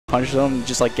punishes him and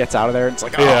just like gets out of there. It's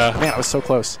like, oh Yeah. man, I was so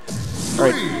close. All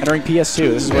right, entering PS2.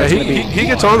 This is where it's gonna be. He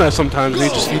gets on that sometimes.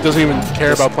 He doesn't even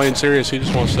care about playing serious. He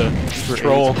just wants to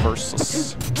troll.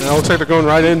 Versus And it looks like they're going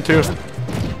right into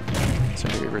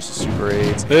versus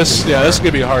SuperAIDS. this. Yeah, this is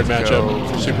gonna be a hard matchup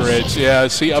for SuperAIDS. Yeah,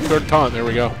 see, up throw to taunt. There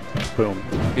we go. Boom.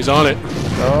 He's on it.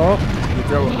 Oh,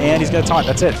 and he's gonna taunt.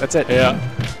 That's it. That's it. Yeah.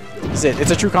 That's it.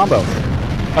 It's a true combo.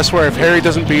 I swear, if Hary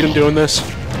doesn't beat him doing this.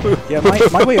 Yeah,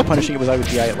 my way of punishing it was I would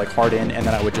DI it like hard in, and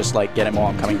then I would just like get him while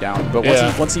I'm coming down. But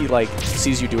once he like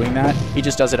sees you doing that, he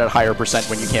just does it at higher percent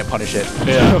when you can't punish it.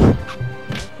 Yeah.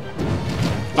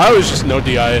 I always just no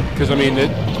DI it because I mean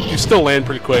you still land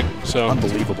pretty quick. So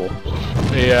unbelievable.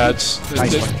 Yeah,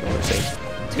 nice.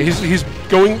 He's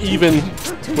going even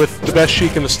with the best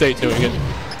Sheik in the state doing it.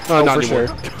 Oh, not for sure.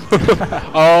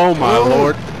 Oh my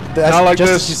lord! Not like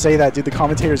just this. as you say that, dude, the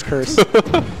commentators curse.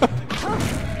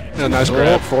 Yeah, nice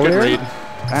grab. Good read.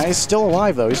 He's still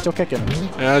alive though. He's still kicking.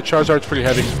 Yeah, Charizard's pretty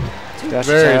heavy. Dash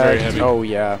very tag. very heavy. Oh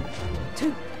yeah.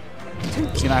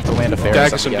 He's gonna have to land a fair.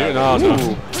 No.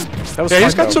 That was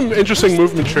he's got some interesting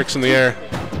movement tricks in the air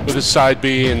with his side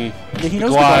B and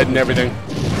glide and everything.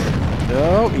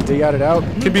 Oh, he DI'd it out.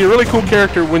 Can be a really cool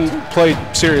character when played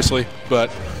seriously,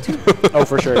 but. Oh,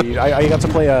 for sure. I got to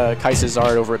play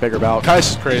Charizard over at Bigger Bout.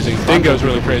 Kais is crazy. Dingo's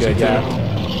really crazy, too. Yeah.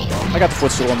 I got the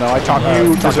footstool, though.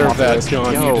 You deserve that,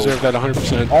 John. You deserve that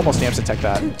 100%. Almost Amps attack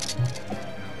that.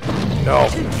 No.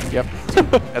 Yep.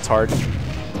 That's hard.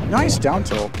 Nice down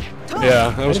tilt.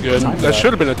 Yeah, that was good. That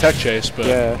should have been a tech chase, but...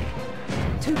 Yeah.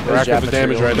 Rack up the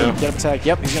damage right now. Get up attack.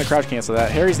 Yep, he's going to crouch cancel that.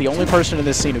 Hary's the only person in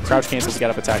this scene who crouch cancels get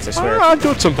up attacks, I swear. I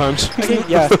do it sometimes.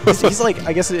 Yeah, he's like,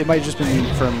 I guess it might have just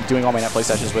been from doing all my net play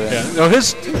sessions with him.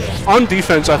 Yeah, no, on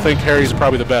defense, I think Hary's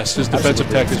probably the best. His defensive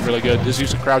tech is really good. His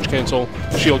use of crouch cancel,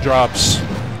 shield drops,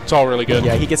 it's all really good.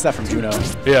 Yeah, he gets that from Juno.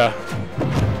 Yeah.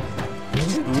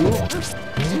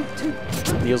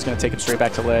 Neil's going to take him straight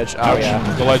back to ledge. Oh,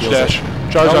 yeah. The ledge dash.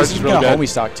 Charizard is really good. Homie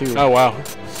stock, too. Oh, wow.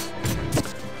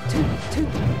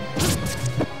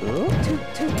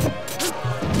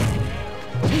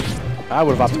 I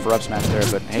would have opted for up smash there,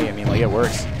 but hey, I mean, like, it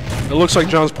works. It looks like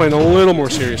John's playing a little more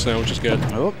serious now, which is good.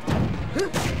 Oh.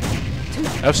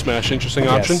 F smash, interesting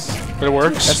option, but it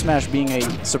works. F smash being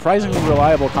a surprisingly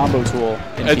reliable combo tool.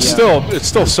 It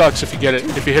still sucks if you get it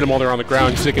if you hit him while they're on the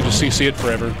ground because they can just CC it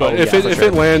forever. But if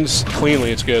it lands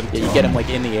cleanly, it's good. Yeah, you get him like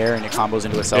in the air and it combos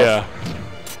into itself. Yeah.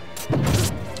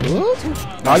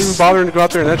 Not even bothering to go out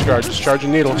there and edge guard, just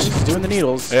charging needles. He's doing the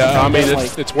needles. Yeah, I mean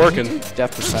it's working.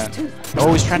 Death percent.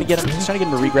 Oh, he's trying to get him. He's trying to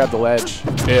get him to re-grab the ledge.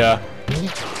 Yeah.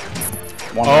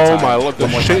 Oh my lord,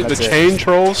 the chain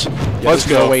trolls. Yeah, Let's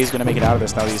go. No way he's gonna make it out of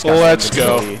this now. That he's got Let's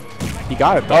go. He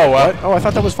got it. Though. Oh wow. Oh, I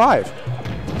thought that was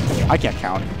 5. I can't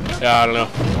count. Yeah, I don't know.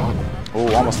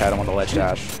 Oh, almost had him on the ledge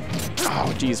dash.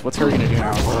 Oh, jeez, what's Hary gonna do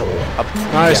now?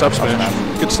 Nice up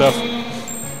smash. Good stuff.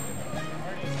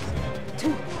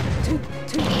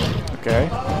 Okay.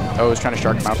 Oh, he's trying to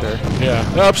shark him out there. Yeah,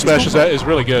 the up smash is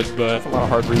really good, but a lot of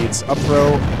hard reads. Up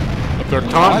throw. Up throw to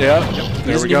taunt. Yeah. Yep.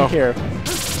 There we go. Care.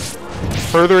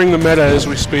 Furthering the meta as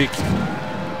we speak.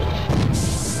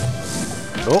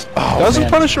 Oh, doesn't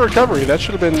punish a recovery. That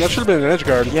should have been an edge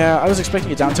guard. Yeah, I was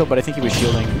expecting a down tilt, but I think he was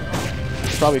shielding.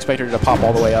 Probably expected it to pop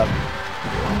all the way up.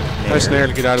 Nice nair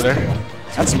to get out of there.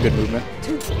 That's some good movement.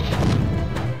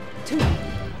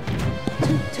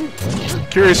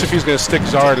 Curious if he's going to stick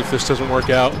Zard if this doesn't work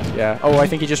out. Yeah. Oh, I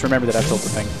think he just remembered that F tilt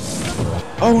thing.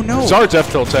 Oh no. Zard's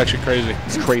F tilt's actually crazy.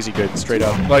 It's crazy good, straight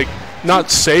up. Like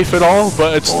not safe at all,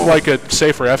 but it's like a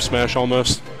safer F smash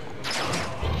almost.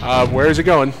 Where is it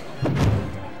going?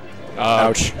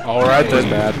 Ouch. All right then.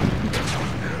 Bad.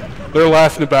 They're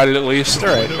laughing about it at least. All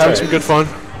right. Having some good fun.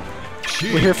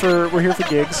 We're here for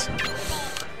gigs.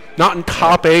 Not in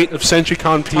top 8 of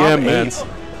SenshiCon PM, man.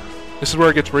 This is where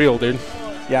it gets real, dude.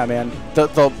 Yeah, man.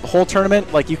 The whole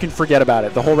tournament, like, you can forget about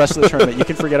it. The whole rest of the tournament, you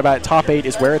can forget about it. Top 8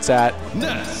 is where it's at.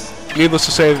 Needless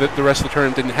to say that the rest of the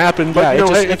tournament didn't happen, but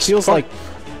yeah, it feels like,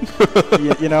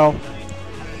 you know,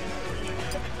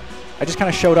 I just kind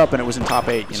of showed up and it was in top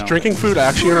 8. You know. Drinking food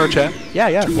actually in our chat? Yeah,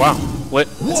 yeah. Wow, lit.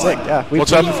 It's sick. Yeah.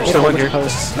 What's up if you're still in here?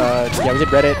 Posts, yeah, we did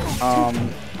Reddit.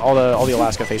 All the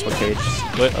Alaska Facebook page.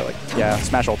 Lit. Yeah,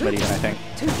 Smash Ultimate even, I think.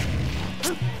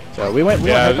 So we went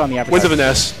heck on the advertising. Went to the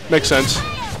Ness. Makes sense.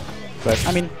 But,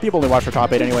 I mean, people only watch for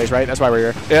top 8 anyways, right? That's why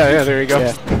we're here. Yeah, there you go.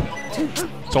 Yeah.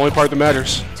 It's the only part that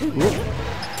matters.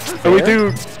 And we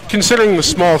do, considering the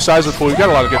small size of the pool, we've got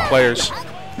a lot of good players.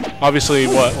 Obviously,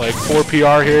 what, like 4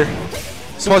 PR here?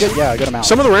 Plus, yeah, good amount.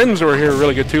 Some of the randoms that were here are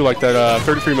really good too, like that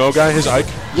 33 Mo guy, his Ike.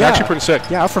 He's actually pretty sick.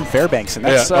 Yeah, I'm from Fairbanks, and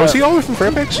that's. Oh, is he all the way from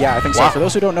Fairbanks? Yeah, I think so. For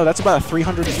those who don't know, that's about a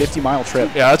 350-mile trip.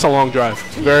 Yeah, that's a long drive.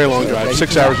 Very long drive.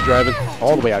 6 hours of driving.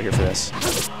 All the way out here for this.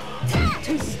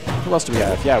 Who else do we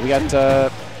have? Yeah, we got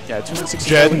 260.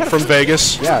 Jed from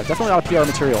Vegas. Yeah, definitely a lot of PR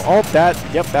material. Oh,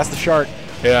 yep, that's the shark.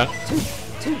 Yeah.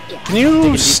 Can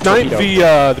you snipe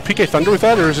the PK Thunder with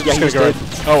that, or is it just going to go?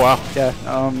 Oh wow. Yeah.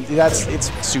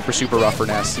 It's super rough for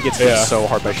Ness. He gets hit so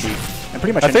hard by Sheik, and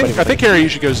pretty much. I think Hary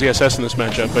usually goes ZSS in this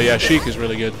matchup, but yeah, Sheik is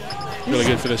really good. Really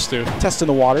good for this too. Testing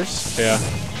the waters. Yeah.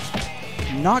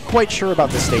 Not quite sure about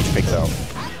this stage pick though.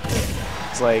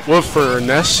 It's like. Well, for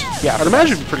Ness, yeah, I'd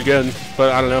imagine it'd be pretty good,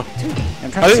 but I don't know.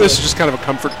 I think this is just kind of a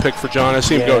comfort pick for John. I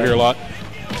see him go here a lot.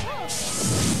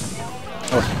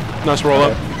 Oh, nice roll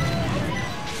up.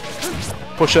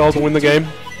 Push L to win the game.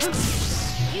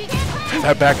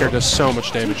 That back air does so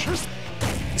much damage.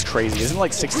 It's crazy. Isn't it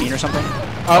like 16 or something?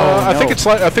 I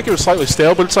think it was slightly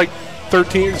stale, but it's like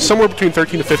 13, somewhere between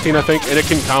 13 to 15, I think, and it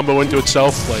can combo into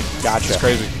itself. Like, gotcha. It's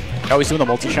crazy. Oh, he's doing the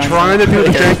multi-shine. Trying to do the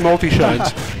jank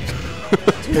multi-shines.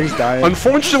 He's dying.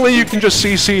 Unfortunately, you can just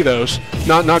CC those.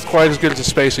 Not quite as good as the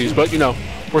Spaceys, but you know,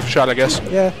 worth a shot, I guess.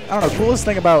 Yeah, I don't know. Coolest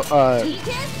thing about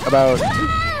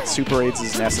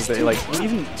SuperAIDS' Ness is that, like,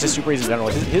 even just SuperAIDS in general,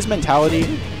 his mentality,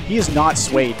 he is not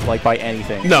swayed like by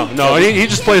anything. No, he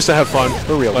just plays to have fun.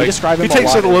 For real. Like, we describe him he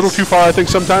takes it a little too far, I think,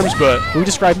 sometimes, but we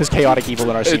describe him as chaotic evil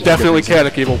in our scene. Definitely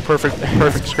chaotic evil. Perfect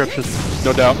description,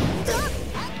 no doubt.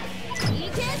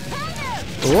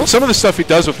 Some of the stuff he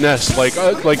does with Ness,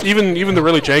 like even the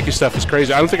really janky stuff is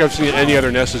crazy. I don't think I've seen any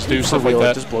other Nesses do stuff like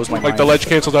that. It just blows my mind. Like the ledge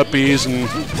canceled up Bs and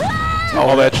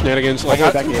all that shenanigans. Like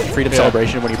back in Freedom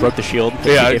Celebration when he broke the shield.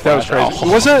 Yeah, that was crazy.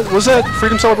 Oh. Was that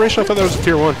Freedom Celebration? I thought that was a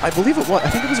tier 1. I believe it was. I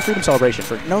think it was a Freedom Celebration.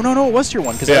 No, it was tier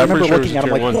 1 because I remember looking at him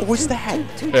like, what was that?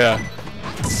 Yeah.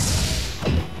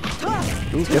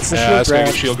 Ooh, gets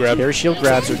the shield grab. Their shield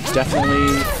grabs are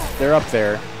definitely they're up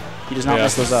there. He does not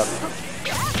mess those up.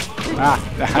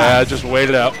 Just wait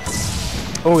it out.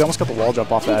 Oh, he almost got the wall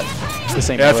jump off that. The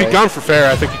same if he'd gone for fair,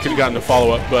 I think he could have gotten the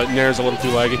follow-up, but Nair's a little too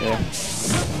laggy. Yeah.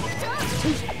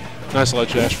 Nice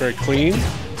ledge dash, very clean.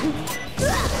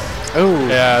 Oh.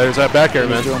 Yeah, there's that back air,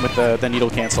 man. Doing with the needle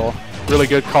cancel. Really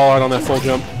good call out on that full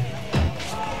jump.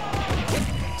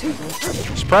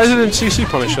 Surprised he didn't CC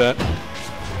punish that.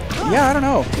 Yeah, I don't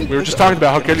know. We were just talking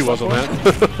about how good he was on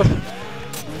that.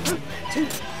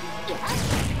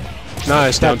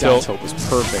 Nice down tilt. Was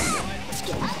perfect.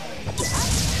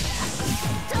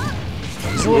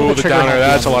 Ooh, the down air,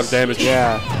 that's a lot of damage.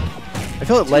 Yeah. I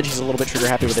feel that ledge is a little bit trigger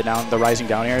happy with the rising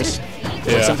down airs.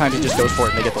 Yeah. Sometimes he just goes for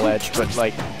it and they get the ledge, but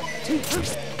like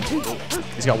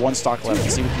he's got one stock left.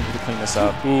 Let's see if we can clean this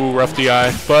up. Ooh, rough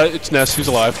DI, but it's Ness, he's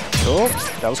alive. Oh,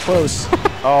 that was close.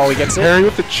 Oh, he gets it. Hary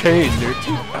with the chain, dude.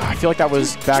 I feel like that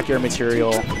was back air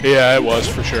material. Yeah, it was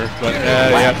for sure. But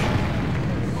yeah.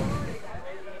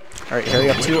 All right, Hary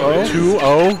up 2-0.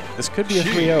 2-0. This could be a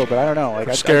 3-0, but I don't know.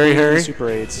 Like scary Hary.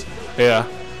 SuperAIDS. Yeah.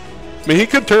 I mean, he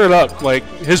could turn it up. Like,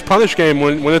 his punish game,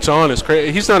 when it's on, is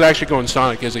crazy. He's not actually going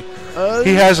Sonic, is he?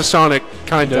 He has a Sonic,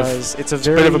 kind of. It's a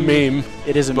bit of a meme.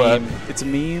 It is a meme. It's a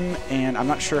meme, and I'm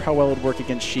not sure how well it would work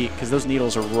against Sheik, because those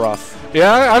needles are rough.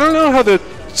 Yeah, I don't know how the...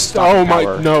 Oh, my...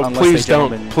 No, please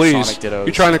don't. Please. You're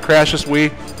trying to crash this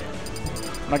Wii?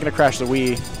 I'm not going to crash the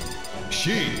Wii.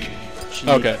 Sheik.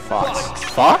 Okay.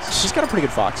 Fox? He's got a pretty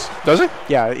good Fox. Does he?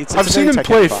 Yeah, it's I've seen him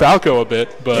play Falco a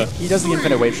bit, but... He does the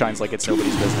infinite wave shines like it's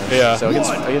nobody's business. Yeah. So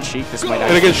against Sheik, this might actually...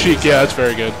 And against Sheik, yeah, that's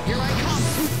very good.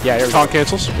 Yeah, here we Taunt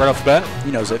cancels right off the bat.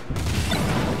 He knows it.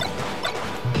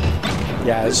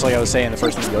 Yeah, just like I was saying, the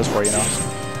first thing he goes for, you know.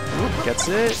 Gets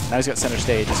it. Now he's got center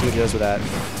stage. Let's see what he does with that.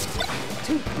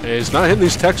 Hey, he's not hitting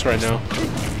these techs right now.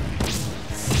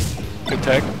 Good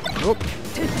tech. Oop.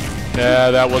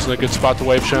 Yeah, that wasn't a good spot to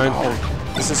wave shine.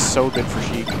 Oh, this is so good for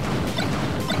Sheik.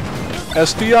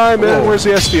 SDI, man. Where's the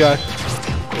SDI?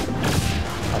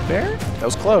 Up there? That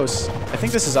was close. I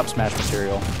think this is up smash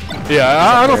material.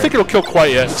 Yeah, I don't think it'll kill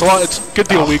quite yet. It's a good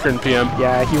deal weaker than PM.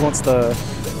 Yeah, he wants the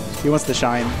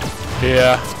shine.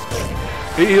 Yeah.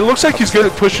 It looks like he's good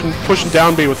at pushing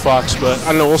down B with Fox, but I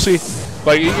don't know. We'll see.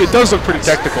 Like, it does look pretty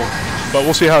technical, but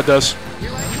we'll see how it does.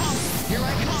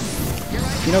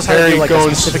 He knows how to do like a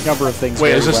specific number of things.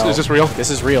 Wait, is this real? This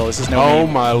is real. This is no Oh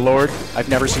meme. my lord! I've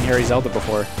never seen Hary Zelda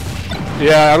before.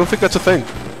 Yeah, I don't think that's a thing.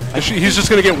 He's just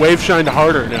gonna get wave shined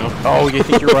harder now. Oh, you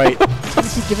think you're right? How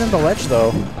did he give him the ledge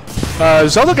though?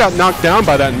 Zelda got knocked down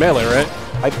by that in Melee, right?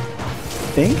 I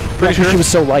think. Pretty sure she was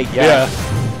so light. Yeah.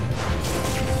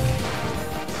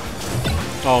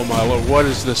 Oh my lord! What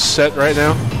is this set right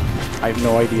now? I have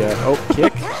no idea. Oh,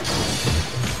 kick.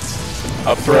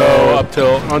 Up throw, up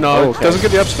tilt. Oh no, it doesn't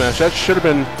get the up smash. That should have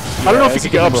been. I don't know if you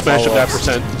could get up smash at that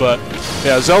percent, but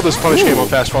yeah, Zelda's punish game on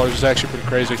fast followers is actually pretty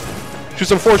crazy.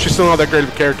 She's unfortunately still not that great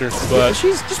of a character, but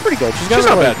she's pretty good. She's got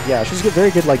not like, bad. Yeah, she's got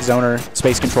very good like zoner,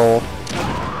 space control.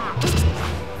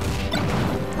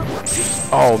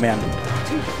 Oh man.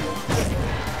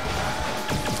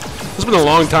 It's been a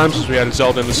long time since we had a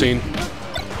Zelda in the scene.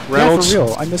 Reynolds. Yeah, for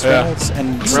real. I miss Reynolds and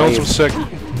Reynolds Slave. was sick.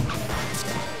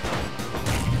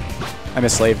 I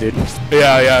miss Slave, dude.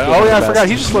 Yeah. Oh yeah, I forgot.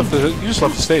 He just left the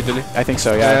state, didn't he? I think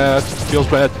so. Yeah. Yeah, that feels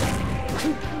bad.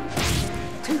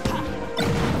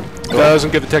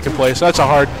 Doesn't get the tech in place. That's a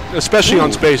hard, especially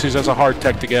on spaces. That's a hard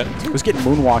tech to get. Who's getting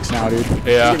moonwalks now, dude?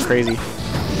 Yeah. It's getting crazy.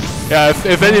 Yeah.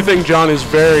 If anything, John is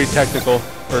very technical,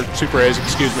 or SuperAIDS,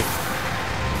 excuse me.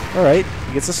 All right,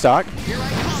 he gets the stock.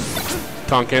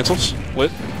 Taunt cancels.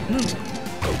 Lit.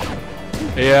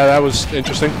 Yeah, that was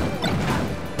interesting.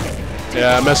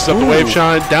 Yeah, messes up the wave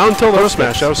shine. Down till the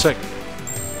smash. That was sick.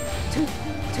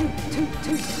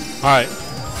 All right.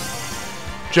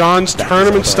 John's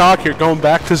tournament stock here, going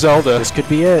back to Zelda. This could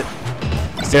be it.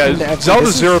 Yeah,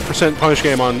 Zelda's 0% punish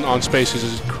game on spaces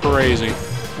is crazy.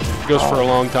 It goes for a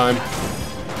long time.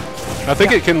 I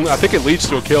think it can. I think it leads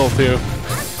to a kill too.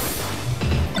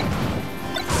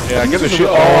 Yeah, get the shit.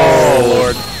 Oh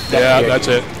Lord. Yeah, that's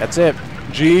it. That's it.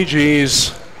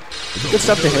 GG's. Good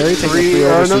stuff to Hary. Taking 3-0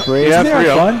 over SuperAIDS. Yeah,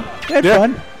 3-0. Fun. They had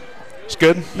fun. It's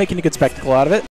good. Making a good spectacle out of it.